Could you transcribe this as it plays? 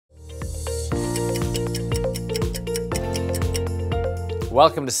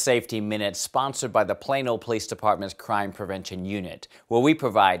Welcome to Safety Minute, sponsored by the Plano Police Department's Crime Prevention Unit, where we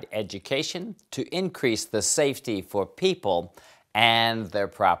provide education to increase the safety for people and their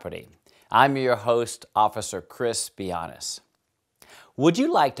property. I'm your host, Officer Chris Bianis. Would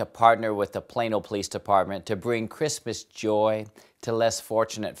you like to partner with the Plano Police Department to bring Christmas joy to less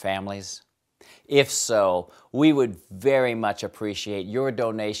fortunate families? If so, we would very much appreciate your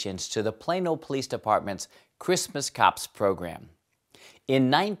donations to the Plano Police Department's Christmas Cops program.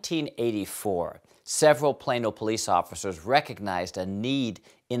 In 1984, several Plano police officers recognized a need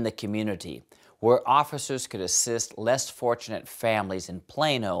in the community where officers could assist less fortunate families in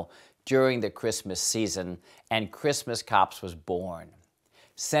Plano during the Christmas season, and Christmas Cops was born.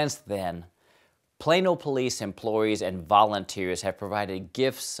 Since then, Plano police employees and volunteers have provided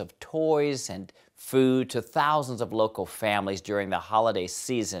gifts of toys and food to thousands of local families during the holiday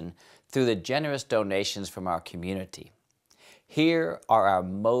season through the generous donations from our community. Here are our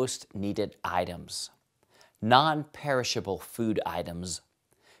most needed items: non-perishable food items,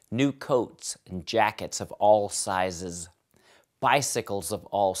 new coats and jackets of all sizes, bicycles of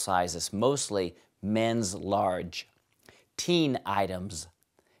all sizes, mostly men's large, teen items,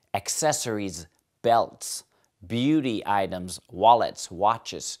 accessories, belts, beauty items, wallets,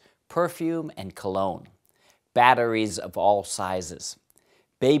 watches, perfume and cologne, batteries of all sizes,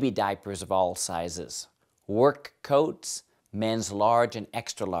 baby diapers of all sizes, work coats, men's large and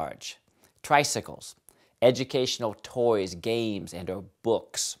extra large, tricycles, educational toys, games and/or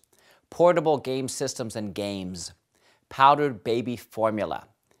books, portable game systems and games, powdered baby formula,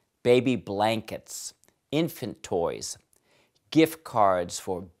 baby blankets, infant toys, gift cards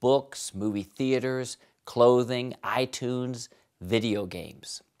for books, movie theaters, clothing, iTunes, video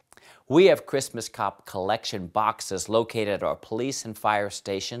games. We have Christmas Cop collection boxes located at our police and fire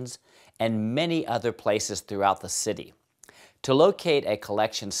stations and many other places throughout the city. To locate a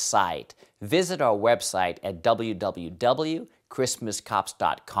collection site, visit our website at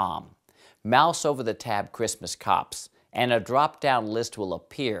www.christmascops.com. Mouse over the tab Christmas Cops, and a drop-down list will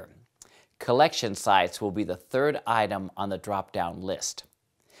appear. Collection sites will be the third item on the drop-down list.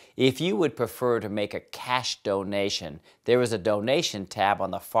 If you would prefer to make a cash donation, there is a donation tab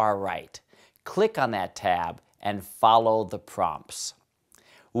on the far right. Click on that tab and follow the prompts.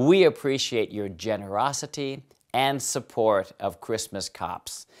 We appreciate your generosity and support of Christmas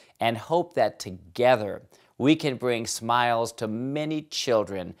Cops, and hope that together we can bring smiles to many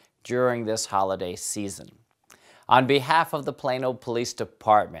children during this holiday season. On behalf of the Plano Police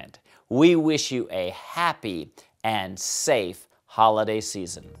Department, we wish you a happy and safe holiday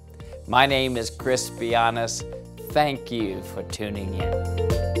season. My name is Chris Bianis. Thank you for tuning in.